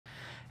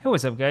Hey,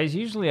 what's up, guys?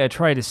 Usually I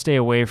try to stay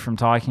away from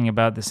talking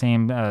about the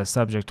same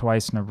subject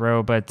twice in a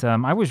row, but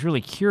I was really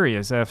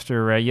curious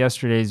after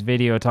yesterday's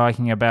video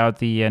talking about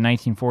the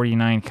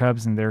 1949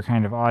 Cubs and their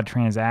kind of odd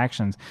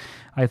transactions.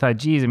 I thought,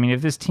 geez, I mean,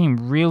 if this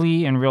team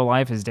really in real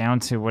life is down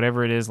to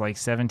whatever it is, like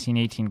 17,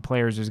 18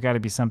 players, there's got to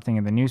be something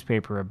in the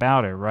newspaper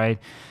about it, right?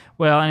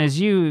 Well, and as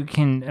you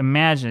can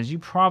imagine, as you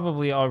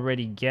probably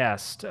already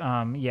guessed,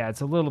 yeah,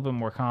 it's a little bit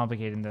more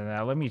complicated than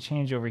that. Let me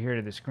change over here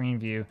to the screen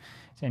view.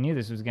 I knew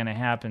this was going to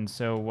happen,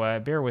 so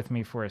bear with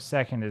me for a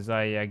second as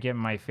I get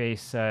my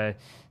face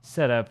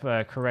set up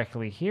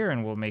correctly here,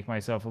 and we'll make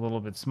myself a little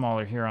bit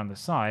smaller here on the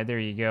side. There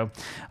you go.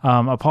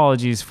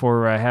 Apologies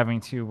for having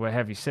to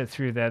have you sit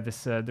through that.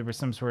 There was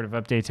some sort of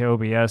update to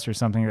OBS or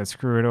something that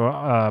screwed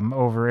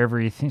over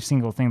every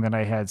single thing that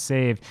I had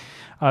saved.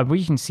 What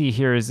you can see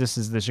here is this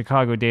is the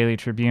Chicago Daily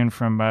Tribune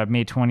from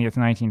May 20th,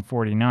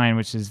 1949,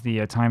 which is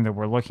the time that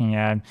we're looking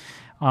at.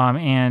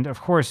 And of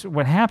course,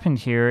 what happened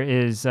here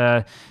is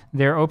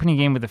their opening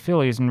game with the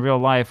Phillies in real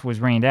life was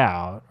rained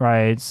out,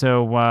 right?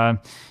 So,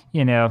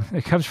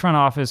 the Cubs front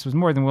office was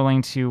more than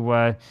willing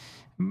to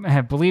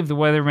have believed the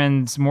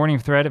weatherman's morning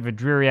threat of a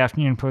dreary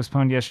afternoon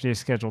postponed yesterday's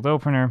scheduled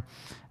opener.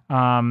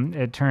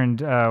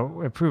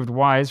 It proved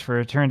wise, for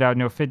it turned out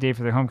no fit day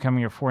for the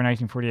homecoming of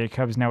 1948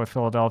 Cubs, now with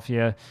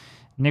Philadelphia.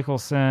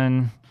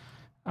 Nicholson,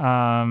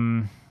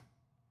 and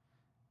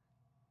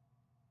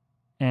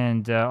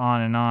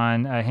on and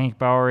on. Hank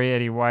Bowery,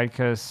 Eddie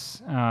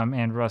Weidkus,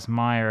 and Russ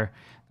Meyer.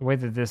 The way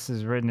that this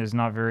is written is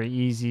not very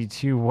easy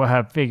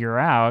to figure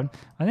out.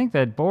 I think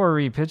that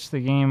Bowery pitched the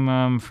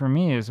game for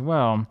me as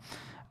well.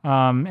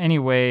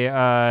 Anyway,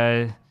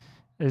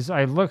 as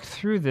I look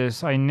through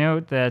this, I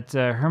note that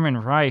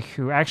Herman Reich,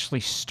 who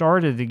actually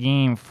started the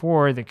game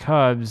for the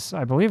Cubs,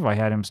 I believe I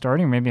had him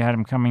starting, maybe I had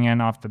him coming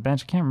in off the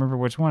bench. I can't remember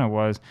which one it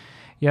was.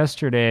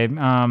 Yesterday,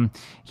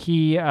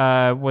 he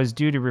was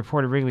due to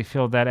report at Wrigley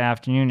Field that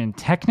afternoon and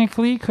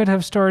technically could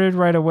have started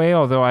right away,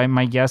 although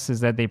my guess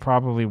is that they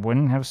probably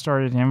wouldn't have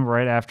started him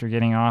right after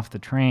getting off the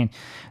train.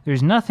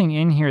 There's nothing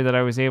in here that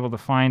I was able to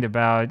find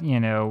about,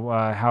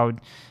 how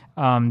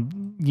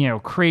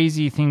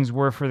crazy things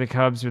were for the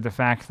Cubs, or the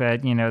fact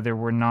that, there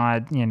were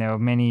not,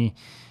 many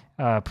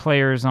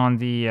players on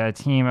the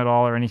team at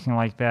all or anything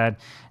like that.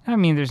 I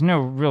mean, there's no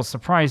real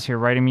surprise here,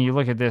 right? I mean, you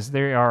look at this,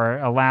 they are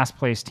a last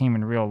place team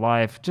in real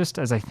life, just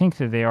as I think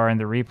that they are in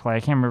the replay.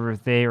 I can't remember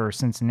if they or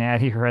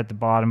Cincinnati are at the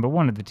bottom, but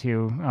one of the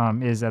two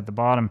is at the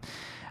bottom.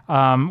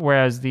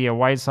 Whereas the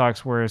White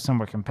Sox were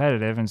somewhat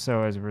competitive, and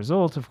so as a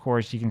result, of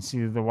course, you can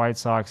see the White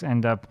Sox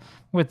end up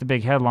with the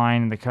big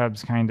headline, and the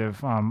Cubs kind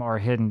of are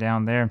hidden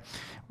down there.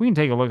 We can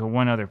take a look at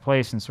one other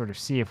place and sort of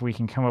see if we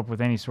can come up with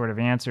any sort of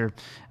answer,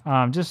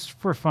 just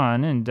for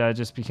fun and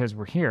just because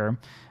we're here.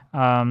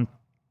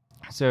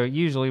 So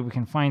usually we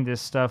can find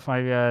this stuff.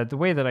 The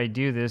way that I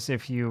do this,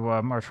 if you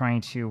are trying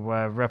to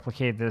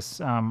replicate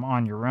this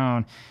on your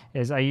own,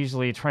 is I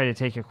usually try to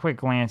take a quick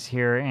glance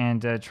here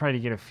and try to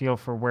get a feel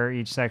for where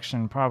each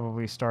section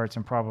probably starts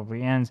and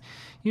probably ends.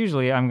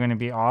 Usually I'm going to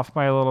be off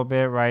by a little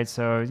bit, right?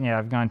 So yeah,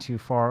 I've gone too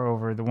far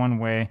over the one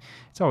way.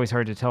 It's always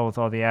hard to tell with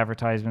all the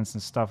advertisements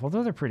and stuff,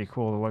 although they're pretty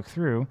cool to look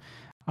through.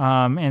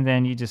 And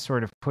then you just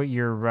sort of put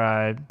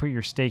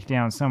your stake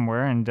down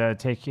somewhere and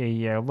take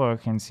a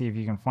look and see if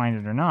you can find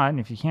it or not.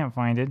 And if you can't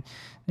find it,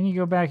 then you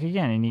go back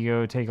again and you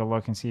go take a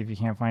look and see if you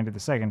can't find it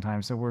the second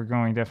time. So we're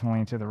going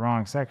definitely into the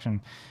wrong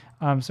section.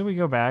 So we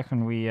go back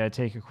and we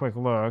take a quick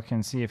look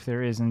and see if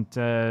there isn't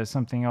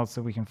something else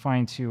that we can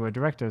find to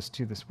direct us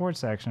to the sports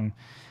section.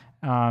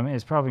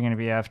 It's probably going to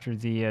be after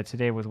the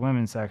Today with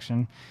Women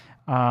section.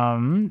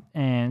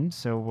 And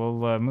so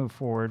we'll move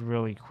forward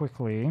really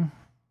quickly. Of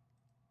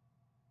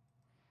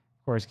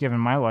course, given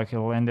my luck,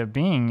 it'll end up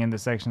being in the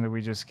section that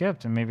we just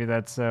skipped, and maybe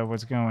that's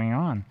what's going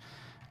on.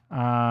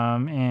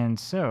 And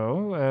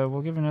so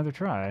we'll give it another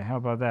try. How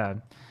about that?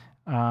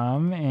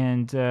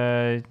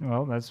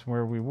 Well, that's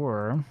where we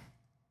were.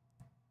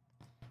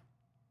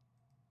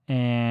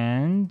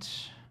 And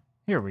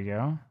here we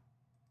go.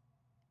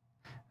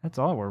 That's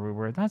all where we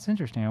were. That's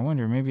interesting. I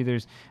wonder, maybe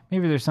there's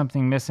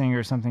something missing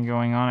or something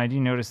going on. I do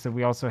notice that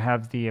we also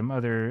have the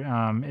other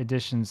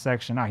edition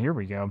section. Here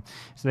we go.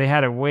 So they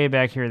had it way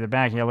back here at the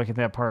back. Yeah, look at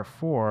that, part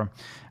 4.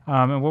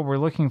 And what we're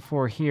looking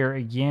for here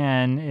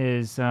again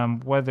is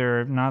whether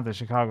or not the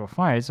Chicago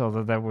fights,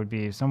 although that would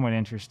be somewhat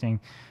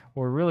interesting.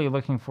 What we're really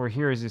looking for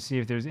here is to see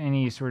if there's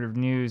any sort of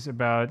news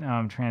about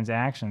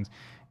transactions.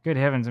 Good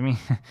heavens, I mean...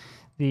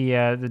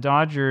 The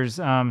Dodgers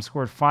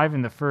scored 5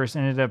 in the first,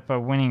 ended up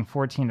winning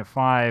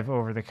 14-5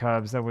 over the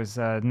Cubs. That was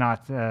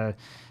not the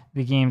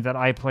game that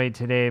I played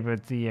today,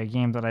 but the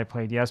game that I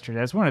played yesterday.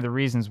 That's one of the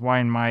reasons why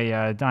in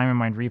my Diamond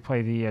Mine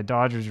replay the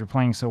Dodgers are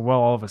playing so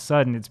well all of a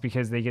sudden. It's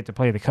because they get to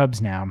play the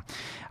Cubs now.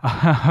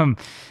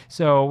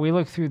 So we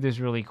look through this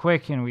really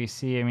quick and we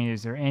see, I mean,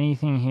 is there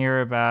anything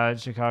here about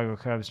Chicago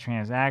Cubs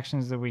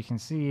transactions that we can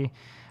see?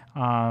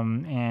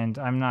 And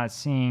I'm not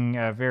seeing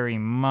very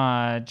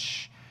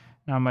much.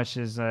 Not much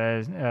is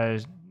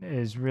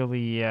is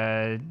really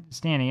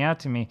standing out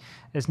to me.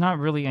 It's not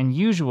really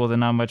unusual that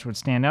not much would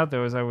stand out,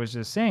 though, as I was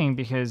just saying,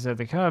 because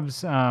the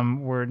Cubs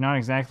were not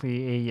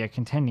exactly a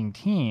contending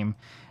team.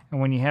 And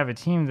when you have a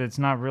team that's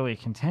not really a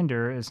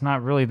contender, it's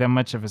not really that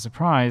much of a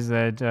surprise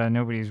that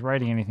nobody's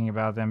writing anything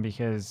about them,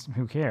 because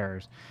who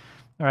cares?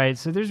 All right,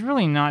 so there's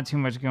really not too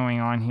much going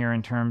on here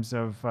in terms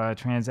of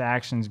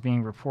transactions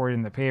being reported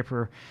in the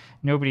paper.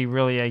 Nobody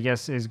really, I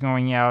guess, is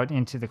going out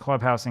into the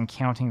clubhouse and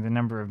counting the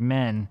number of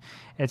men.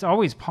 It's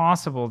always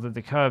possible that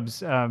the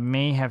Cubs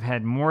may have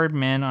had more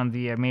men on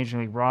the Major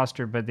League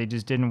roster, but they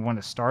just didn't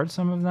want to start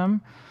some of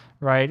them.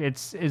 Right,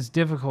 it's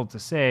difficult to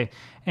say,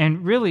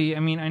 and really, I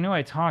mean, I know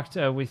I talked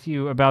with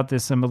you about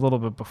this a little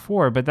bit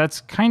before, but that's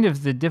kind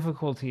of the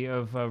difficulty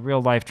of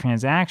real life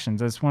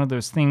transactions. It's one of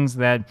those things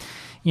that,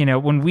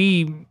 when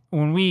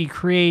we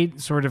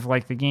create sort of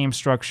like the game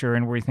structure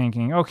and we're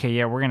thinking, okay,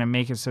 yeah, we're going to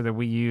make it so that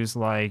we use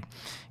like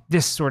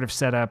this sort of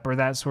setup or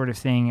that sort of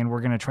thing, and we're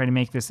going to try to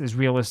make this as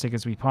realistic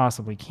as we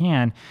possibly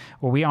can.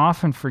 What we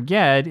often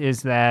forget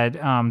is that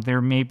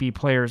there may be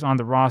players on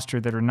the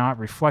roster that are not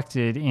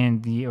reflected in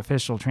the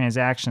official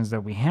transactions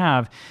that we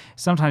have,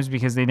 sometimes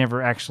because they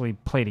never actually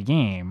played a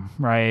game,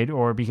 right?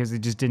 Or because they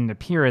just didn't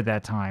appear at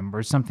that time,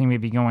 or something may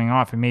be going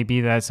off. It may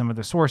be that some of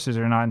the sources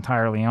are not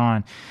entirely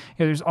on.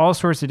 There's all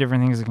sorts of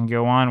different things that can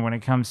go on when it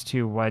comes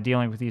to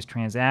dealing with these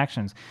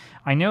transactions.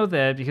 I know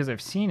that because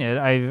I've seen it.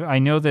 I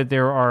know that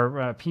there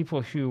are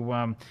people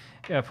who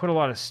put a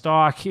lot of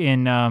stock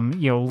in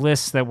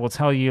lists that will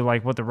tell you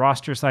like what the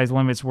roster size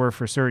limits were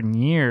for certain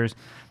years.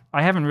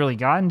 I haven't really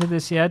gotten to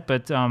this yet,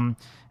 but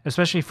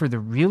especially for the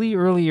really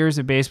early years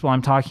of baseball,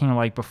 I'm talking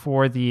like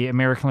before the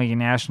American League and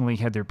National League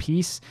had their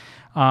piece.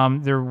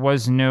 There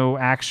was no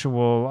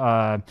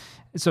actual.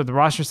 So the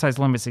roster size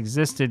limits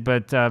existed,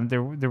 but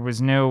there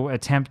was no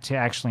attempt to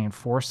actually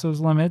enforce those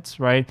limits,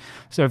 right?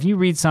 So if you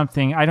read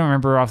something, I don't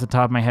remember off the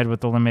top of my head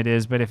what the limit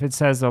is, but if it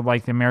says that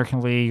like the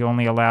American League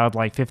only allowed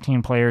like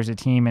 15 players a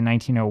team in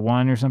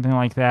 1901 or something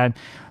like that,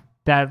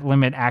 that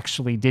limit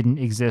actually didn't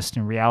exist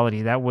in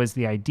reality. That was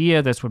the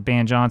idea. That's what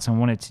Ban Johnson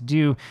wanted to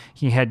do.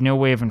 He had no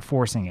way of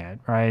enforcing it,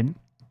 right?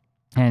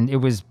 And it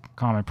was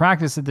common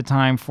practice at the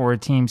time for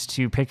teams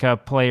to pick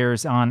up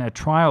players on a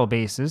trial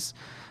basis.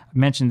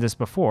 Mentioned this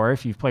before.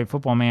 If you've played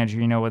Football Manager,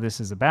 you know what this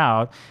is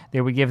about.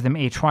 They would give them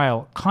a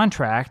trial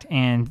contract,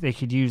 and they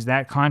could use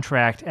that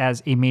contract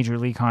as a Major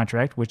League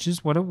contract, which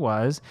is what it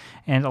was,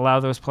 and allow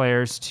those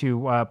players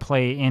to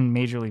play in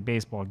Major League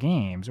Baseball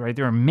games, right?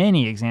 There are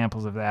many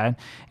examples of that.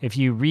 If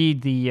you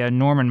read the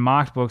Norman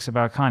Mock books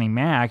about Connie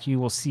Mack, you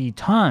will see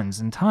tons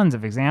and tons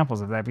of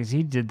examples of that, because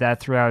he did that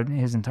throughout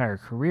his entire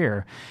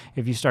career.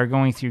 If you start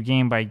going through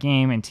game by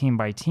game and team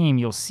by team,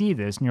 you'll see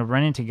this, and you'll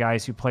run into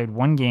guys who played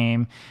one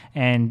game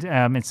and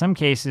in some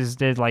cases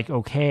did like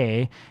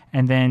okay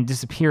and then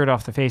disappeared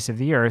off the face of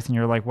the earth, and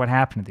you're like, what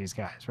happened to these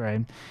guys,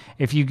 right?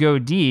 If you go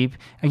deep,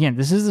 again,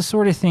 this is the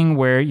sort of thing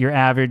where your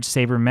average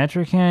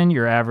sabermetrician,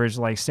 your average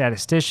like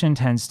statistician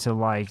tends to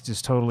like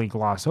just totally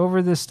gloss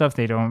over this stuff.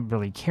 They don't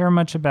really care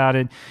much about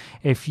it.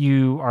 If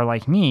you are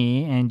like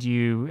me and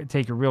you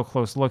take a real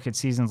close look at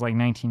seasons like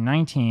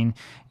 1919,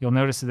 you'll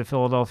notice that the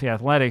Philadelphia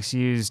Athletics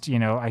used,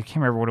 I can't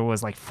remember what it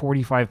was, like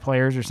 45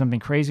 players or something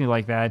crazy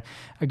like that.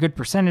 A good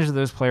percentage of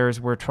those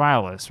players were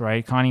trialists,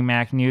 right? Connie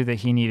Mack knew that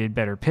he needed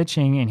better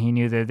pitching, and he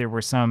knew that there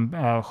were some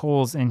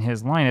holes in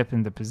his lineup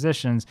in the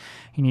positions.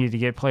 He needed to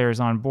get players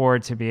on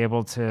board to be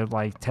able to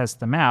like test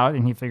them out,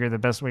 and he figured the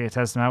best way to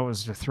test them out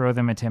was to throw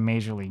them into a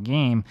major league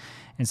game.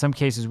 In some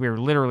cases, we were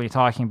literally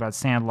talking about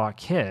sandlot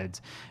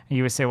kids. And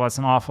you would say, well, it's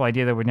an awful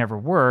idea that would never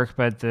work,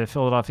 but the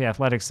Philadelphia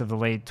Athletics of the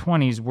late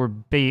 20s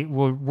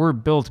were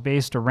built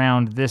based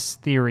around this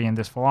theory and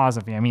this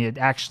philosophy. I mean, it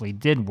actually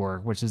did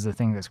work, which is the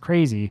thing that's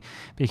crazy,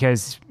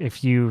 because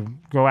if you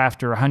go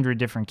after 100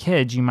 different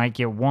kids, you might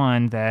get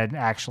one that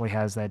actually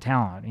has that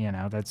talent.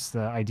 That's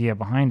the idea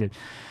behind it.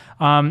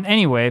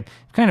 Anyway,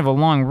 kind of a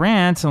long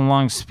rant and a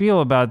long spiel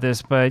about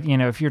this, but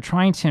if you're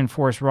trying to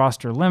enforce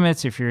roster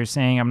limits, if you're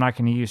saying I'm not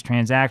going to use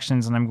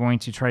transactions and I'm going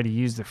to try to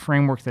use the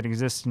framework that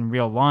exists in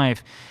real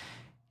life,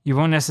 you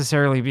won't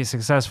necessarily be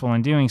successful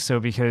in doing so,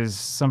 because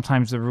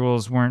sometimes the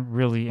rules weren't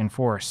really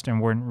enforced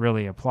and weren't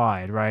really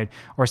applied, right?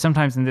 Or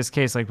sometimes in this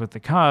case, like with the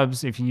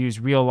Cubs, if you use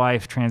real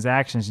life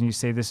transactions and you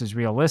say this is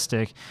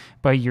realistic,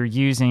 but you're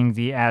using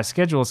the as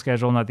scheduled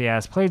schedule, not the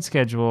as played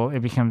schedule, it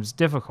becomes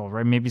difficult,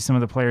 right? Maybe some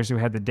of the players who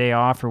had the day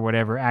off or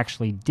whatever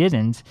actually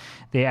didn't.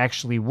 They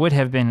actually would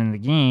have been in the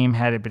game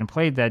had it been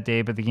played that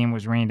day, but the game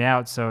was rained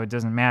out, so it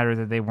doesn't matter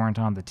that they weren't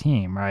on the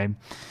team, right?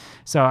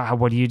 So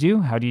what do you do?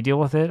 How do you deal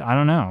with it? I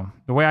don't know.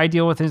 The way I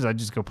deal with it is I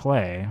just go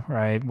play,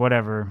 right?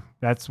 Whatever.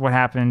 that's what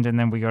happened, and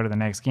then we go to the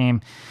next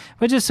game.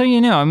 But just so you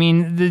know, I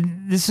mean,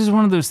 this is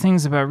one of those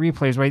things about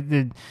replays,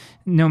 right?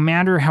 No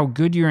matter how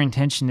good your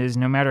intention is,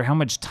 no matter how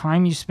much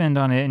time you spend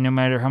on it, and no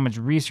matter how much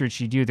research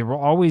you do, there will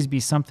always be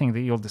something that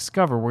you'll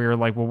discover where you're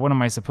like, well, what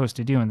am I supposed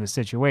to do in this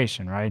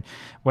situation, right?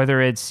 Whether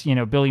it's,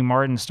 Billy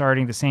Martin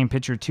starting the same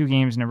pitcher 2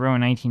 games in a row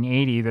in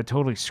 1980, that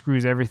totally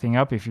screws everything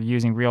up if you're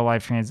using real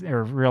life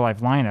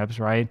lineups,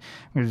 right?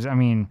 Because, I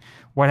mean,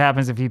 what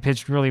happens if he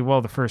pitched really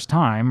well the first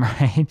time,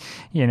 right?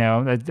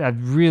 That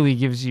really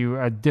gives you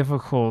a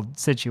difficult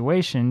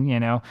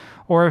situation,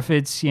 or if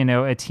it's,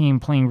 a team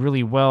playing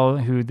really well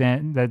who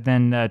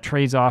then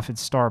trades off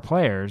its star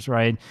players,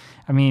 right?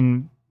 I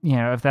mean,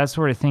 if that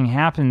sort of thing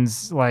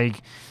happens,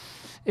 like,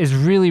 is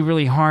really,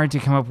 really hard to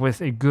come up with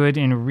a good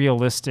and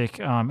realistic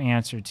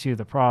answer to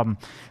the problem.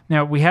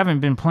 Now, we haven't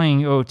been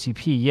playing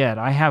OOTP yet.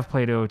 I have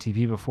played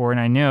OOTP before,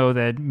 and I know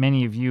that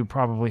many of you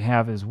probably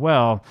have as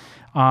well.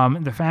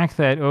 The fact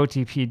that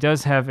OOTP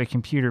does have a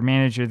computer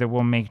manager that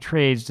will make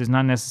trades does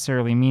not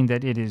necessarily mean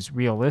that it is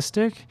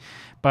realistic,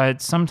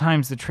 but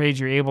sometimes the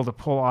trades you're able to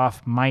pull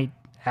off might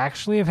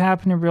actually have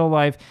happened in real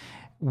life.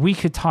 We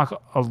could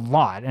talk a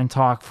lot and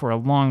talk for a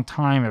long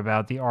time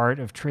about the art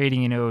of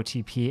trading in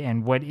OOTP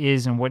and what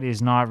is and what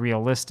is not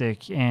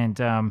realistic,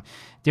 and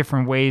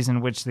different ways in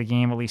which the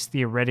game, at least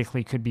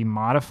theoretically, could be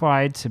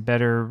modified to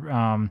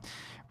better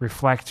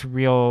reflect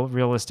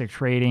realistic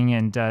trading,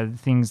 and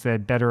things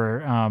that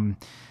better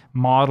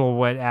model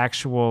what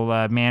actual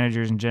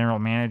managers and general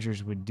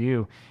managers would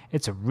do.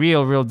 It's a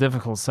real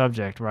difficult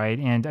subject, right?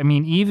 And I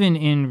mean, even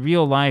in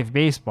real life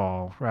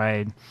baseball,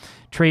 right?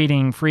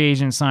 Trading, free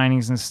agent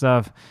signings and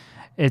stuff,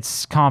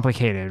 it's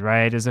complicated,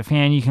 right? As a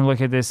fan, you can look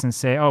at this and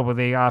say, oh, well,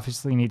 they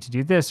obviously need to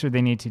do this or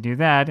they need to do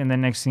that. And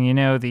then next thing you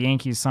know, the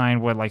Yankees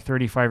signed,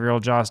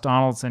 35-year-old Josh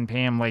Donaldson,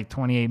 pay him like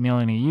 $28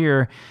 million a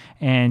year.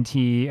 And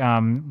he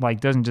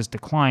doesn't just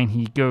decline,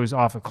 he goes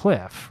off a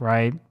cliff,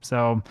 right?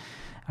 So,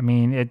 I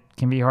mean, it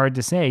can be hard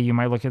to say. You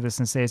might look at this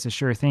and say it's a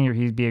sure thing, or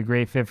he'd be a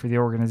great fit for the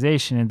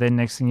organization. And then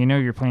next thing you know,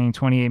 you're paying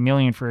 $28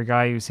 million for a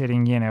guy who's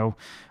hitting,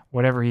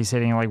 whatever he's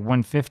hitting, like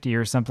 150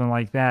 or something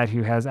like that,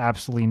 who has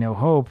absolutely no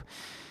hope,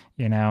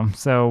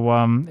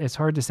 So it's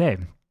hard to say.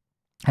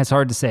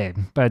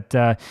 But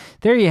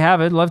there you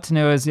have it. Love to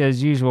know, as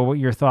usual, what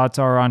your thoughts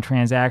are on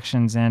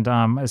transactions, and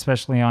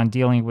especially on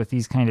dealing with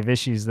these kind of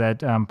issues that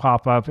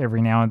pop up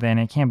every now and then.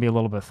 It can be a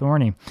little bit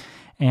thorny.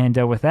 And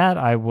with that,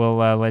 I will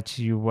let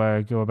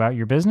you go about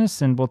your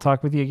business, and we'll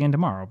talk with you again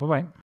tomorrow. Bye-bye.